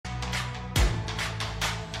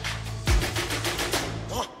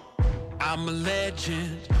I'm a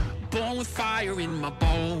legend, born with fire in my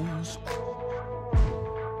bones.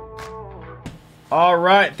 All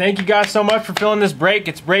right, thank you guys so much for filling this break.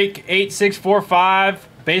 It's break 8645,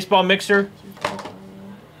 baseball mixer.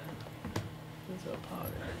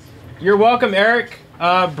 You're welcome, Eric.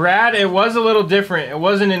 Brad, it was a little different. It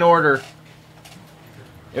wasn't in order.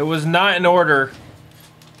 It was not in order.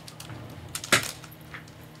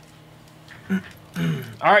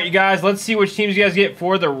 All right, you guys, let's see which teams you guys get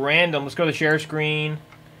for the random. Let's go to the share screen.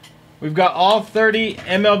 We've got all 30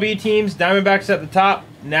 MLB teams. Diamondbacks at the top,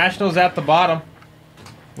 Nationals at the bottom.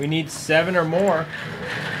 We need 7 or more.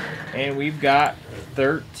 And we've got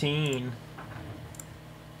 13.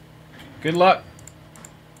 Good luck.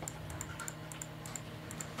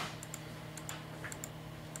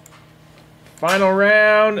 Final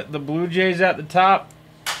round, the Blue Jays at the top,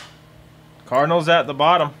 Cardinals at the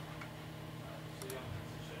bottom.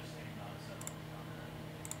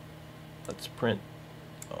 Let's print.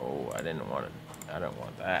 Oh, I don't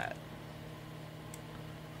want that.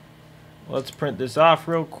 Let's print this off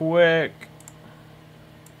real quick.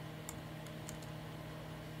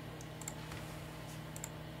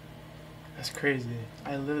 That's crazy.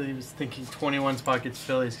 I literally was thinking 21 spot gets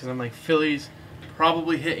Phillies because I'm like, Phillies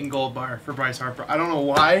probably hitting Goldbar for Bryce Harper. I don't know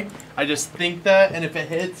why. I just think that, and if it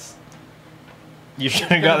hits, you should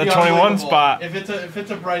have got the 21 spot. If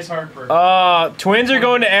it's a Bryce Harper. Twins are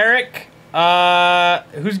going to Eric.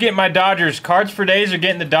 Who's getting my Dodgers? Cards for Days are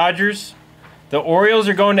getting the Dodgers. The Orioles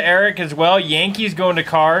are going to Eric as well. Yankees going to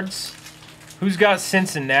Cards. Who's got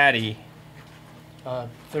Cincinnati?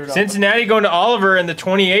 Cincinnati going to Oliver in the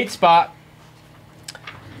 28 spot.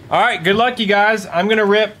 All right, good luck, you guys. I'm going to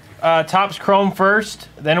rip Topps Chrome first.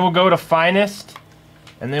 Then we'll go to Finest.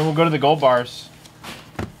 And then we'll go to the Gold Bars.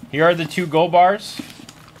 Here are the 2 Gold Bars.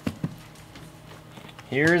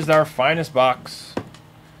 Here's our Finest box.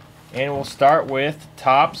 And we'll start with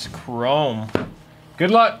Topps Chrome. Good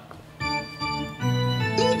luck.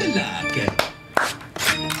 Good luck.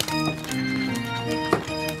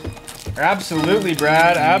 Absolutely,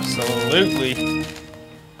 Brad. Absolutely.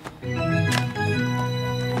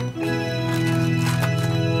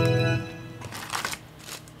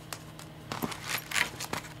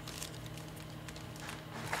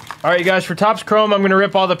 All right, you guys, for Topps Chrome, I'm going to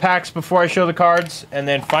rip all the packs before I show the cards. And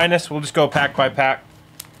then Finest, we'll just go pack by pack.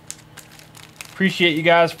 Appreciate you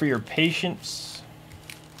guys for your patience.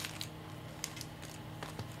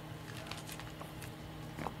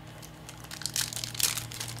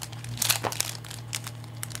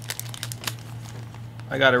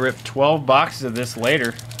 I got to rip 12 boxes of this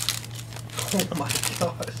later. Oh my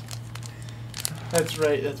gosh. That's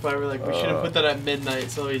right. That's why we're like, we should have put that at midnight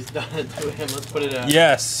so he's done it to him. Let's put it at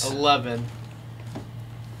 11.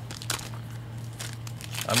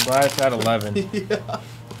 I'm glad it's at 11. Yeah.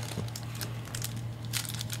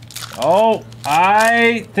 Oh,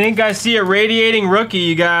 I think I see a radiating rookie,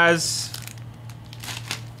 you guys.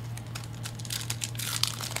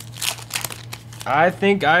 I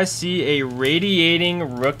think I see a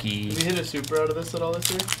radiating rookie. Did you hit a super out of this at all this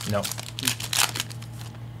year? No. I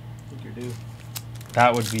think you're due.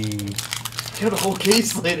 That would be... Get a whole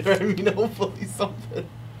case later. I mean, hopefully something.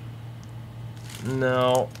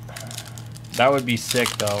 No. That would be sick,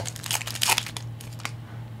 though.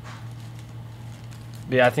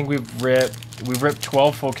 Yeah, I think we've ripped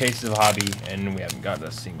 12 full cases of Hobby, and we haven't got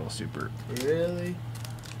a single super. Really?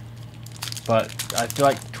 But I feel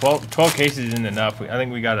like 12 cases isn't enough. I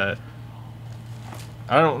think we got to...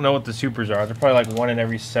 I don't know what the supers are. They're probably like 1 in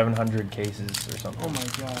every 700 cases or something. Oh my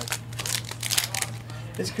god.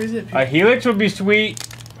 It's crazy that people... A Helix would be sweet.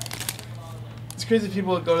 It's crazy that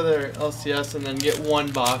people go to their LCS and then get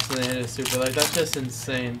 1 box and they hit a super. Like, that's just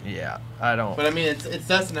insane. Yeah, I don't... But I mean, it's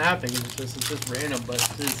that's not happening. It's just random, but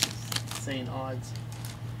it's just insane odds.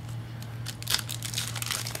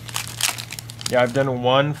 Yeah, I've done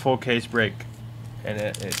 1 full case break, and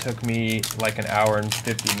it took me like an hour and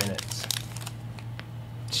 50 minutes.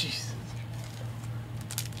 Jesus.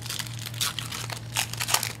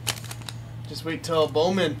 Just wait till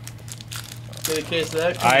Bowman. Get a case of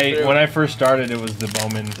that. When I first started, it was the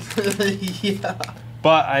Bowman. Yeah.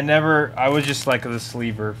 But I was just like the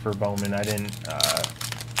sleever for Bowman. I didn't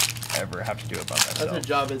ever have to do it by myself. That's a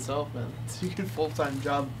job itself, man. It's a full-time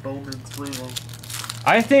job, Bowman sleever.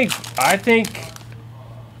 I think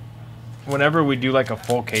whenever we do like a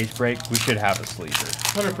full case break, we should have a sleever.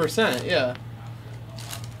 100%, yeah.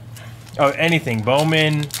 Oh, anything.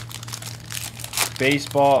 Bowman,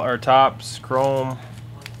 baseball, or Topps, Chrome.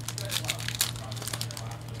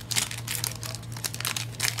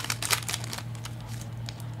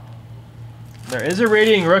 There is a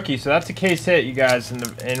radiating rookie, so that's a case hit, you guys, in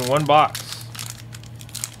one box.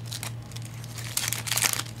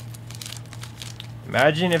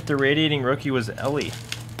 Imagine if the radiating rookie was Ellie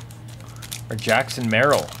or Jackson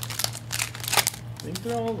Merrill. I think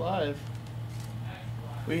they're all alive.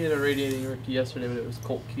 We hit a radiating rookie yesterday, but it was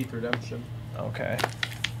Colt Keith Redemption. Okay.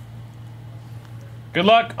 Good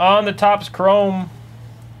luck on the Topps Chrome.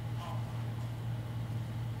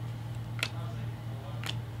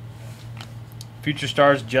 Future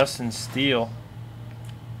Stars Justin Steele.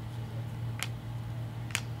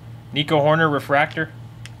 Nico Horner Refractor.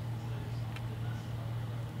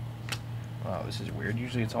 Wow, this is weird.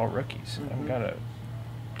 Usually it's all rookies. I've got a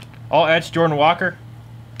all etched Jordan Walker.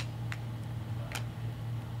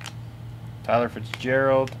 Tyler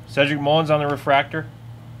Fitzgerald. Cedric Mullins on the refractor.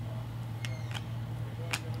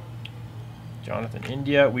 Jonathan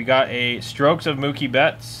India. We got a Strokes of Mookie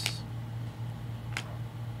Betts.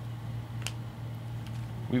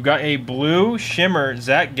 We've got a blue shimmer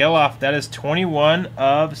Zach Geloff. That is 21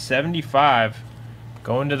 of 75.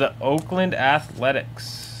 Going to the Oakland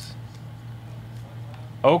Athletics.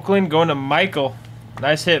 Oakland going to Michael.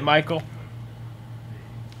 Nice hit, Michael.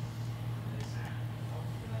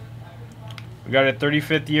 We got a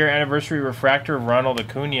 35th year anniversary refractor of Ronald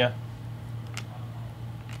Acuna.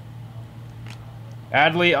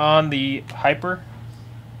 Adley on the Hyper.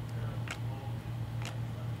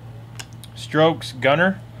 Strokes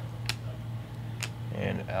Gunner.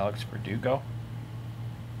 And Alex Verdugo.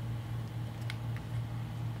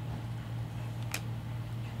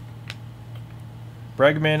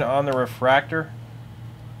 Bregman on the refractor.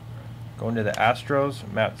 Going to the Astros.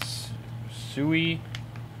 Matsui.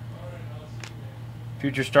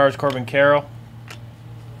 Future Stars Corbin Carroll.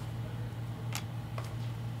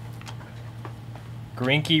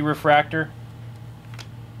 Greinke refractor.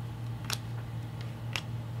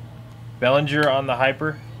 Bellinger on the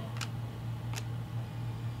Hyper.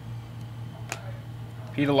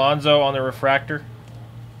 Pete Alonso on the refractor. Do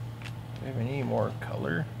we have any more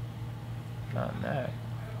color? Not in that.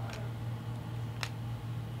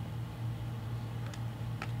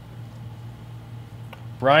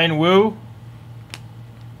 Brian Wu.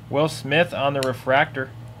 Will Smith on the refractor.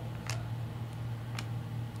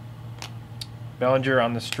 Bellinger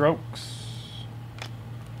on the Strokes.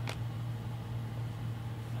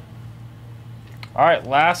 All right,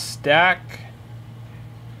 last stack.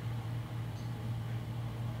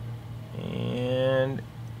 And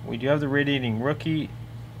we do have the radiating rookie.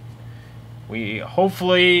 We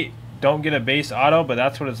hopefully don't get a base auto, but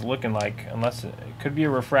that's what it's looking like. Unless it could be a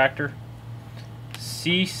refractor.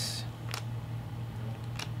 Cease.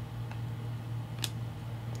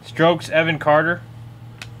 Strokes Evan Carter.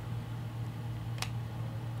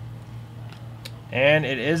 And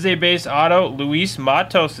it is a base auto. Luis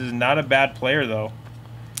Matos is not a bad player, though.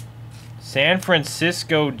 San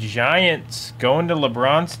Francisco Giants going to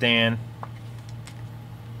LeBron Stan.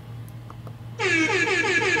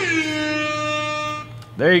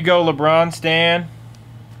 There you go, LeBron Stan.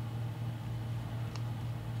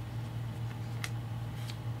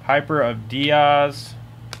 Hyper of Diaz.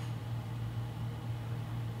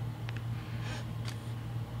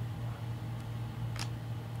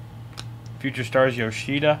 Future Stars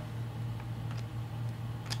Yoshida.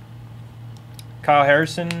 Kyle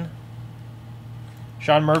Harrison.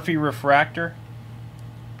 Sean Murphy refractor.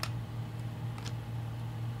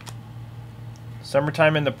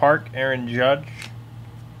 Summertime in the Park Aaron Judge.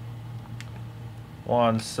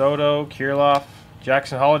 Juan Soto, Kirilloff,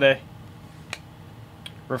 Jackson Holiday.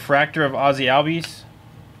 Refractor of Ozzie Albies.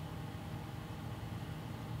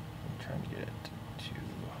 I'm trying to get it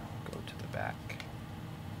to go to the back.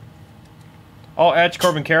 All etch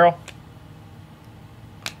Corbin Carroll.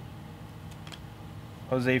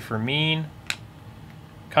 Jose Fermin.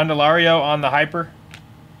 Candelario on the Hyper.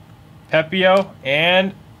 Pepio.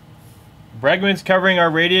 And Bregman's covering our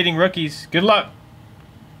radiating rookies. Good luck.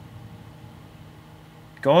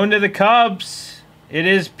 Going to the Cubs. It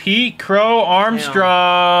is Pete Crow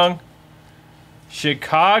Armstrong. Damn.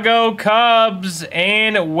 Chicago Cubs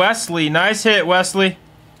and Wesley. Nice hit, Wesley.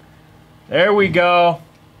 There we go.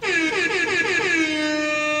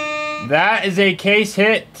 That is a case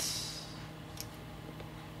hit.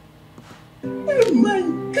 Oh my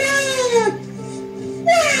God!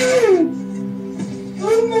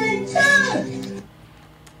 Oh my God!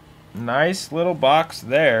 Nice little box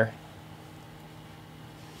there.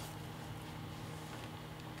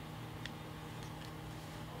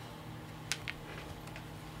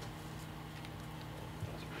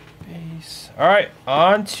 Base. All right,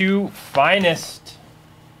 on to Finest.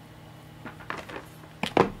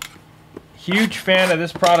 Huge fan of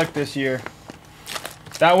this product this year.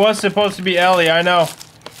 That was supposed to be Ellie, I know.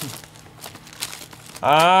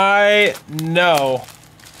 I know.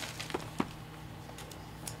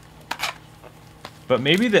 But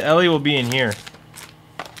maybe the Ellie will be in here.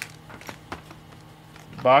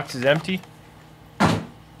 Box is empty.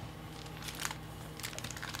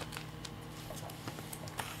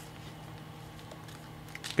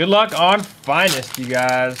 Good luck on Finest, you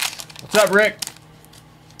guys. What's up, Rick?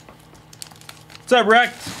 What's up,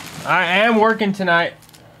 Rick? I am working tonight.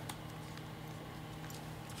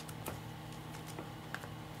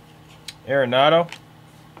 Arenado.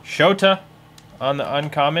 Shota on the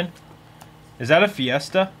uncommon. Is that a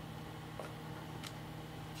Fiesta?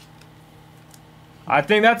 I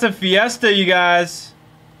think that's a Fiesta, you guys.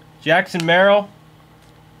 Jackson Merrill.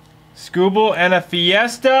 Scooble and a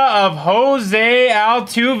Fiesta of Jose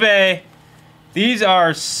Altuve. These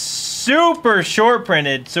are super short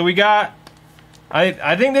printed. So we got,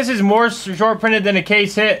 I think this is more short printed than a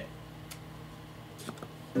case hit.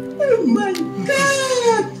 Oh my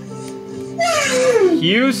God!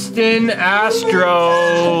 Houston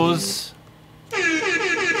Astros.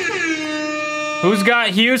 Who's got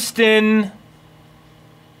Houston?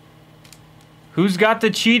 Who's got the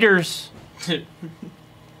cheaters?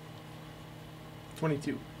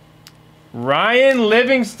 22. Ryan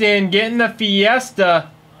Livingston getting the Fiesta.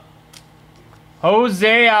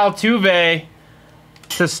 Jose Altuve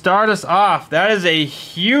to start us off. That is a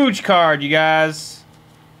huge card, you guys.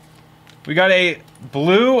 We got a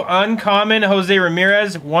blue uncommon Jose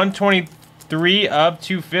Ramirez, 123 of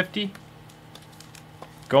 250.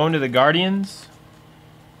 Going to the Guardians.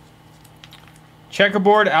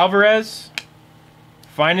 Checkerboard Alvarez.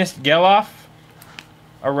 Finest Geloff.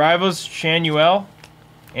 Arrivals Shanuel.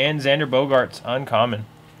 And Xander Bogaerts uncommon.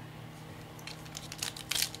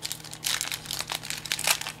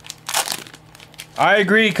 I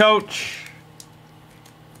agree, Coach.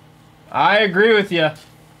 I agree with you.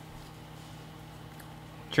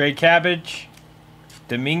 Trey Cabbage,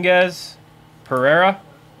 Dominguez, Pereira,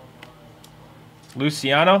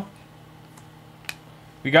 Luciano.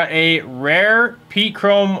 We got a rare Pete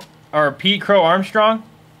Crow Armstrong.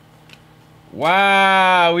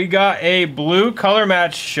 Wow, we got a blue color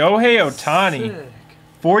match Shohei Ohtani. Sick.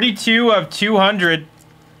 42 of 200.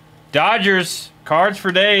 Dodgers, cards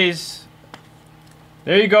for days.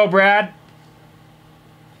 There you go, Brad.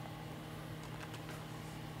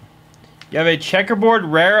 You have a checkerboard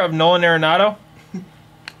rare of Nolan Arenado.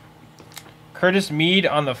 Curtis Mead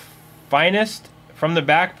on the Finest. From the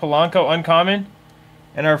back, Polanco uncommon.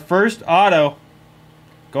 And our first auto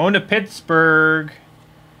going to Pittsburgh.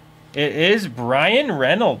 It is Brian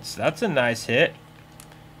Reynolds. That's a nice hit.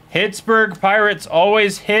 Pittsburgh Pirates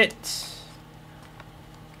always hit.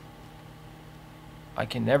 I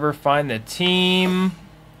can never find the team.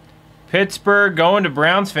 Pittsburgh going to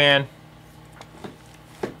Browns fan.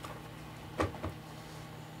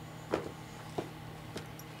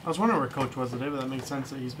 I was wondering where Coach was today, but that makes sense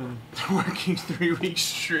that he's been working 3 weeks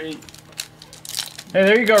straight. Hey,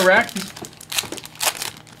 there you go, Rex.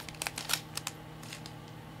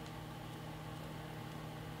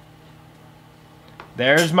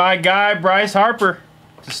 There's my guy, Bryce Harper,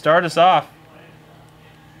 to start us off.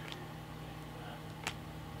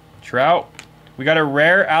 Trout. We got a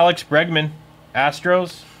rare Alex Bregman,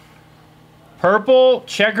 Astros. Purple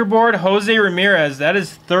checkerboard Jose Ramirez. That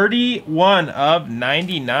is 31 of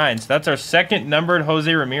 99. So that's our second numbered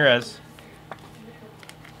Jose Ramirez.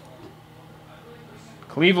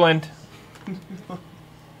 Cleveland.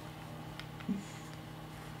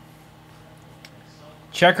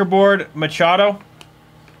 Checkerboard Machado.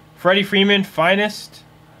 Freddie Freeman, Finest.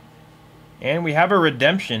 And we have a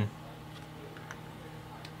redemption.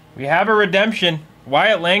 We have a redemption.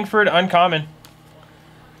 Wyatt Langford, uncommon.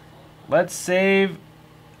 Let's save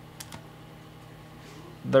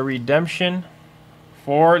the redemption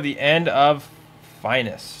for the end of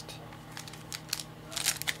Finest.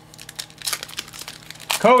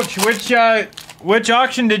 Coach, which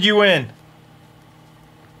auction did you win?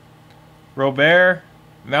 Robert,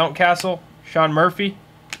 Mountcastle, Sean Murphy,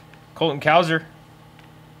 Colton Cowser,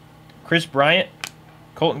 Chris Bryant,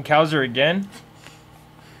 Colton Cowser again.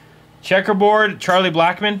 Checkerboard, Charlie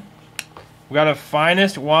Blackmon. We got a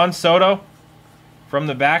Finest Juan Soto from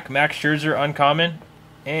the back, Max Scherzer uncommon.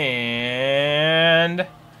 And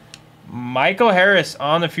Michael Harris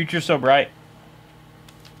on the Future So Bright.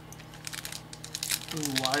 Ooh,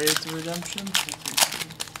 Wyatt's redemption?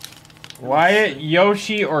 Wyatt,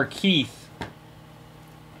 Yoshi, or Keith.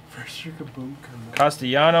 First year kaboom comeback.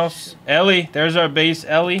 Castellanos. Ellie. There's our base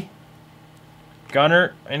Ellie.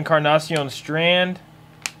 Gunner. Encarnacion Strand.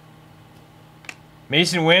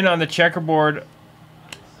 Mason Wynn on the checkerboard.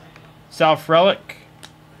 South Relic.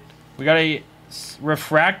 We got a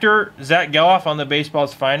refractor Zach Geloff on the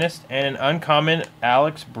baseball's finest, and an uncommon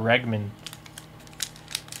Alex Bregman.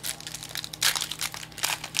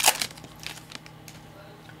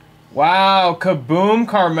 Wow, kaboom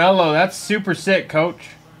Carmelo. That's super sick, coach.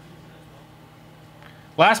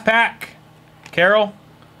 Last pack. Carroll,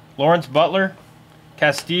 Lawrence Butler,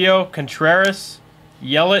 Castillo, Contreras,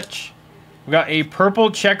 Yelich. We got a purple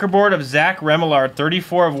checkerboard of Zach Remillard,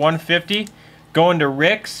 34 of 150, going to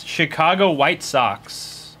Rick's Chicago White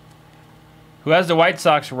Sox. Who has the White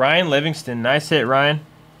Sox? Ryan Livingston. Nice hit, Ryan.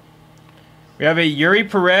 We have a Yuri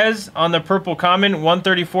Perez on the purple common,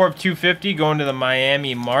 134 of 250, going to the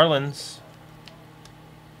Miami Marlins.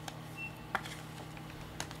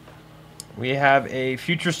 We have a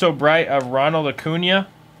Future So Bright of Ronald Acuna.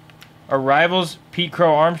 Arrivals, Pete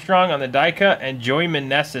Crow Armstrong on the die cut, and Joey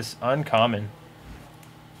Meneses uncommon.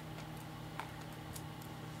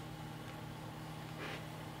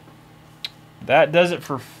 That does it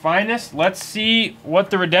for finest. Let's see what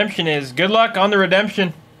the redemption is. Good luck on the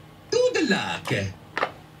redemption. Good luck.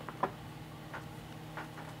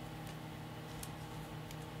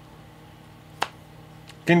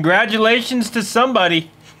 Congratulations to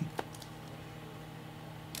somebody.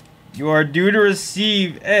 You are due to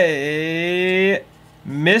receive a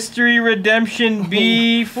Mystery Redemption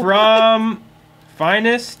B from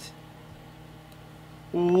Finest.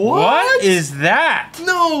 What is that?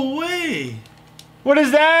 No way! What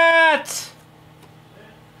is that?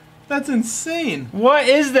 That's insane. What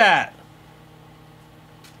is that?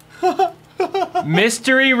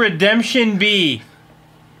 Mystery Redemption B.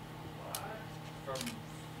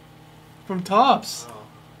 From Topps.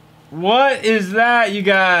 What is that, you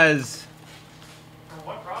guys? From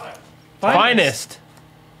what product? Finest.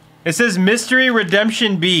 It says Mystery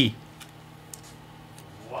Redemption B.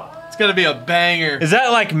 What? It's gotta be a banger. Is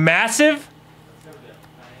that like massive?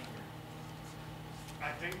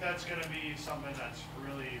 I think that's gonna be something that's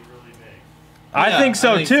really, really big. I think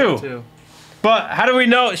so too. But how do we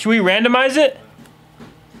know? Should we randomize it?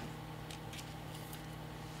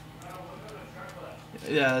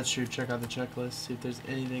 Yeah, that's true. Check out the checklist. See if there's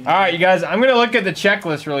anything. All right, you guys. I'm gonna look at the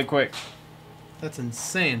checklist really quick. That's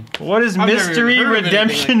insane. What is I've never Mystery even heard of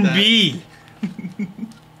Redemption anything like B?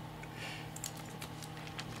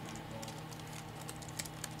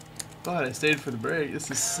 Glad I stayed for the break.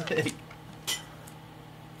 This is sick.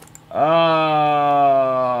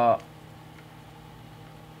 I'm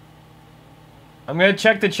gonna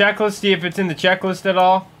check the checklist, see if it's in the checklist at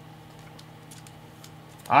all.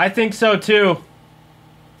 I think so too.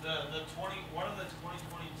 One of the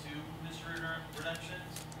 2022 mystery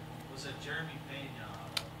redemptions was a Jeremy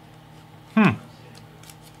Pena.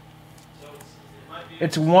 So it might be.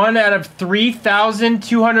 It's 1 out of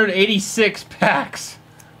 3,286 packs.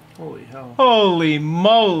 Holy hell. Holy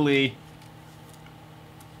moly.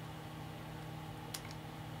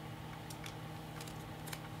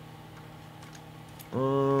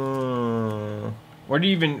 Where do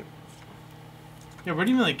you even... Yeah, where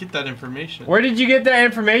do you even like get that information? Where did you get that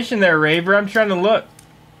information there, Raver? I'm trying to look.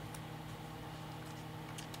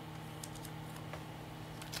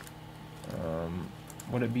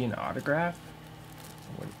 Would it be an autograph?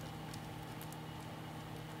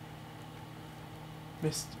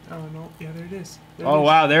 Missed. Oh no. Yeah, there it is. Oh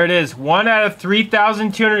wow, there it is. 1 out of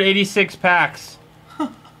 3,286 packs.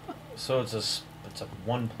 So it's a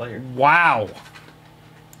one player. Wow.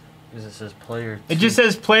 Because it says player. It just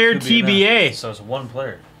says player TBA. So it's one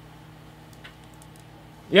player.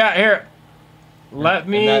 Yeah, here. Let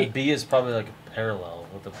me. And that B is probably like a parallel.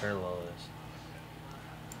 What the parallel is.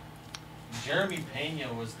 Jeremy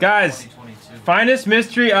Pena was the Guys, 2022. Finest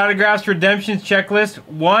Mystery Autographs Redemptions Checklist.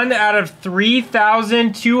 1 out of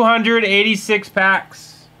 3,286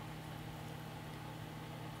 packs.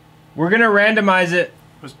 We're going to randomize it.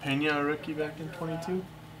 Was Pena a rookie back in 22?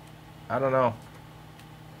 I don't know.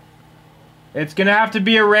 It's going to have to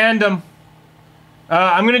be a random.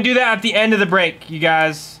 I'm going to do that at the end of the break, you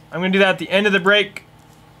guys. I'm going to do that at the end of the break.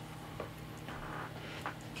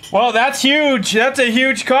 Well, that's huge. That's a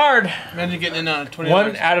huge card. Imagine getting in on $20.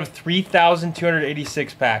 1 out of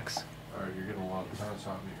 3,286 packs. Alright, you're getting a lot of pass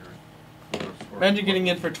on me here. Imagine getting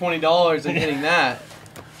in for $20 and getting that.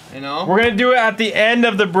 You know? We're going to do it at the end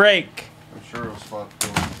of the break. I'm sure it was spot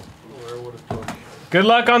filled. Where would it put? Good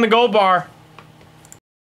luck on the gold bar.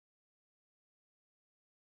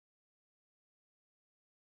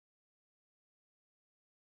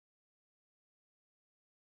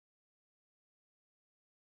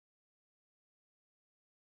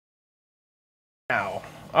 Now.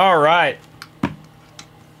 All right.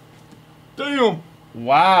 Damn.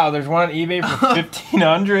 Wow, there's one on eBay for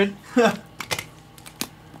 1,500.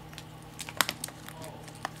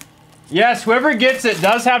 Yes, whoever gets it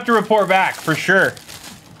does have to report back for sure.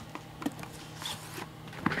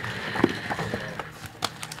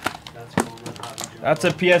 That's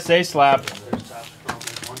a PSA slab.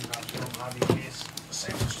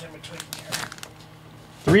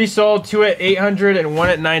 Three sold, two at 800, and one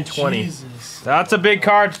at 920. Jesus. That's a big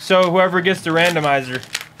card. So whoever gets the randomizer.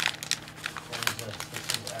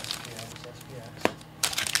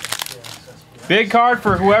 Big card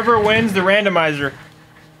for whoever wins the randomizer.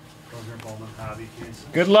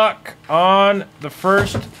 Good luck on the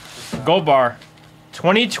first Goldbar.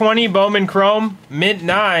 2020 Bowman Chrome, mint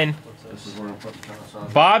 9. This is where I'm putting tennis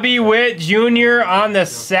on. Bobby Witt Jr. on the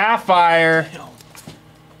Sapphire.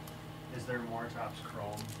 Is there more Topps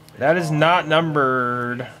Chrome? That is not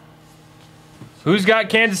numbered. Who's got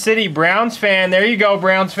Kansas City? Browns fan. There you go,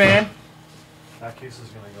 Browns fan. That case is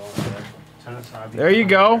going to go in there. Tennis hobby. There you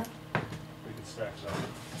go. We can stack some.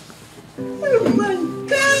 Oh my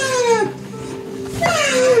god!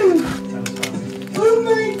 Tennis hobby. Oh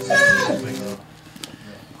my god! Make a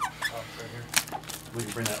top right here. We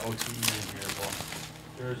can bring that OTE in here as well.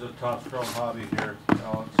 There's a Topps Chrome hobby here,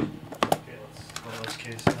 Alex. Okay, let's throw this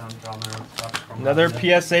case down there. Topps Chrome Another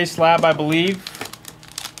hobby. PSA slab, I believe.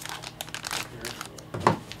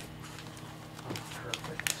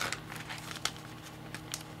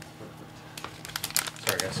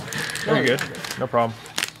 Sorry, guys. Very good. No problem.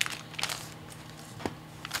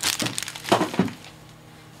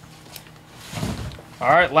 All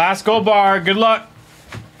right, last gold bar. Good luck.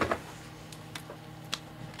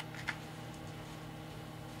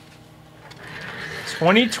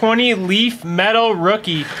 '2020 Leaf Metal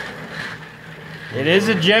Rookie. It is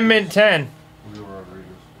a Gem Mint 10. Julio Rodriguez.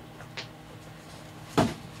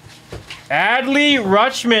 Adley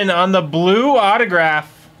Rutschman on the blue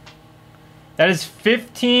autograph. That is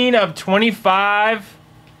 15 of 25.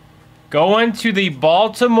 Going to the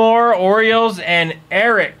Baltimore Orioles and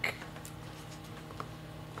Eric.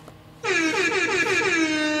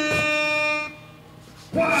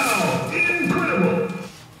 Wow! Incredible!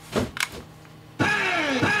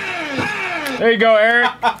 There you go,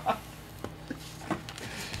 Eric.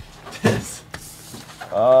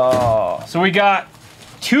 Oh, so we got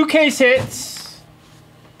 2 case hits,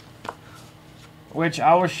 which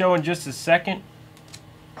I will show in just a second.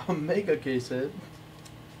 A mega case hit.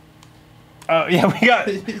 Oh yeah,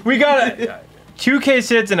 we got 2 case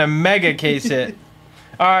hits and a mega case hit.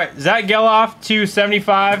 All right, Zach Geloff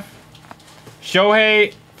 275,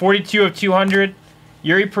 Shohei 42 of 200,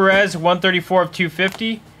 Yuri Perez 134 of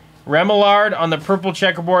 250, Remillard on the purple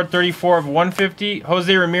checkerboard 34 of 150,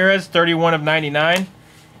 Jose Ramirez 31 of 99,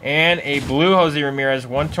 and a blue Jose Ramirez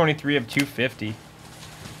 123 of 250.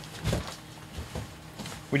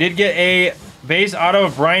 We did get a base auto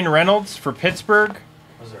of Brian Reynolds for Pittsburgh.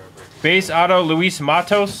 Base auto Luis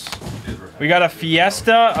Matos. We got a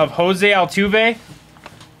Fiesta of Jose Altuve.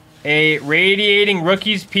 A radiating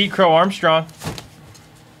rookies Pete Crow Armstrong.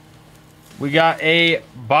 We got a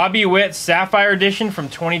Bobby Witt Sapphire Edition from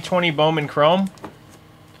 2020 Bowman Chrome.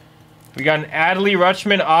 We got an Adley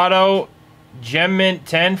Rutschman Auto Gem Mint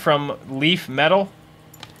 10 from Leaf Metal.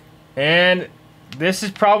 And this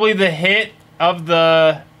is probably the hit of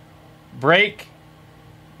the break.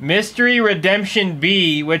 Mystery Redemption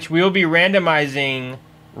B, which we'll be randomizing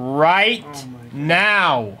right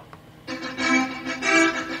now. I'm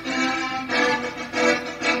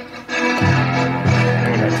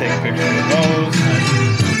gonna take a picture of those.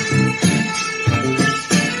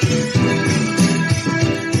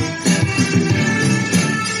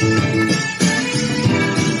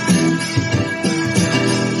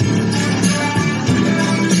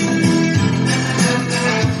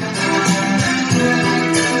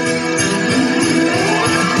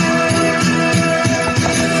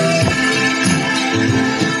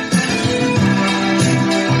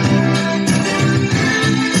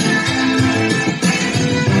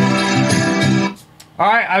 All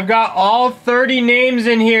right, I've got all 30 names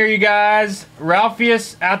in here, you guys.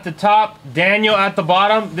 Ralpheus at the top, Daniel at the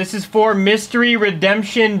bottom. This is for Mystery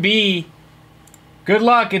Redemption B. Good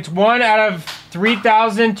luck. It's 1 out of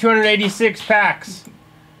 3,286 packs.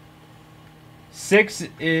 6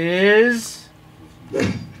 is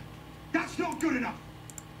That's not good enough!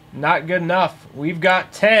 not good enough. We've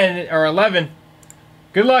got 10 or 11.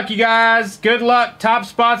 Good luck, you guys. Good luck. Top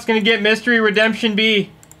spot's going to get Mystery Redemption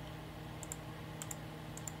B.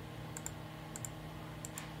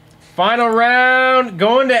 Final round,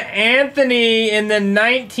 going to Anthony in the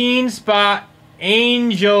 19 spot.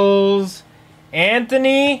 Angels.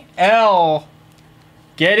 Anthony L.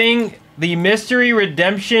 Getting the Mystery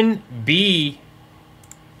Redemption B.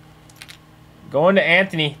 Going to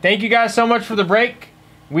Anthony. Thank you guys so much for the break.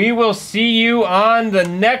 We will see you on the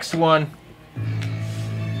next one.